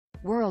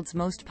World's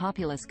most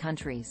populous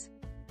countries.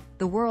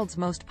 The world's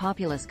most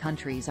populous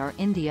countries are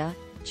India,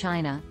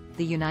 China,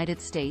 the United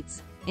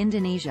States,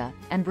 Indonesia,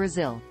 and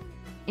Brazil.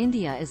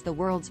 India is the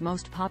world's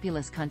most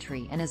populous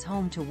country and is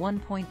home to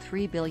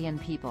 1.3 billion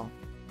people.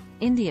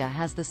 India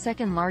has the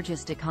second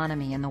largest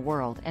economy in the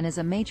world and is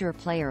a major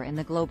player in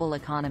the global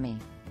economy.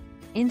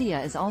 India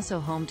is also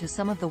home to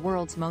some of the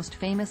world's most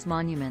famous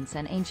monuments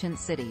and ancient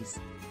cities.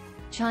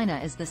 China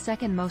is the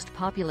second most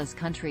populous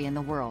country in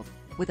the world,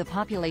 with a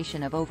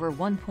population of over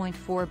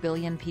 1.4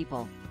 billion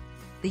people.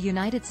 The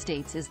United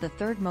States is the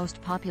third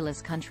most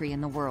populous country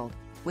in the world,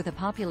 with a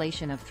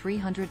population of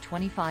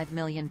 325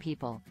 million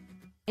people.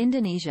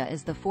 Indonesia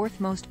is the fourth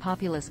most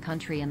populous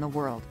country in the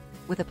world,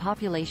 with a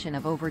population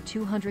of over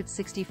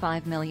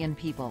 265 million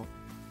people.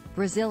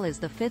 Brazil is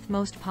the fifth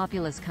most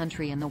populous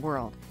country in the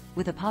world,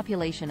 with a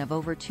population of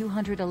over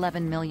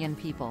 211 million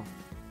people.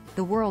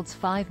 The world's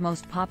five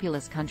most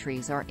populous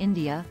countries are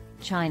India,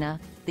 China,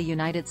 the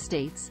United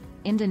States,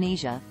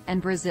 Indonesia,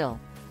 and Brazil.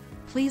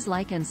 Please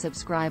like and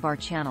subscribe our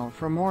channel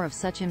for more of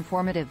such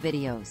informative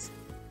videos.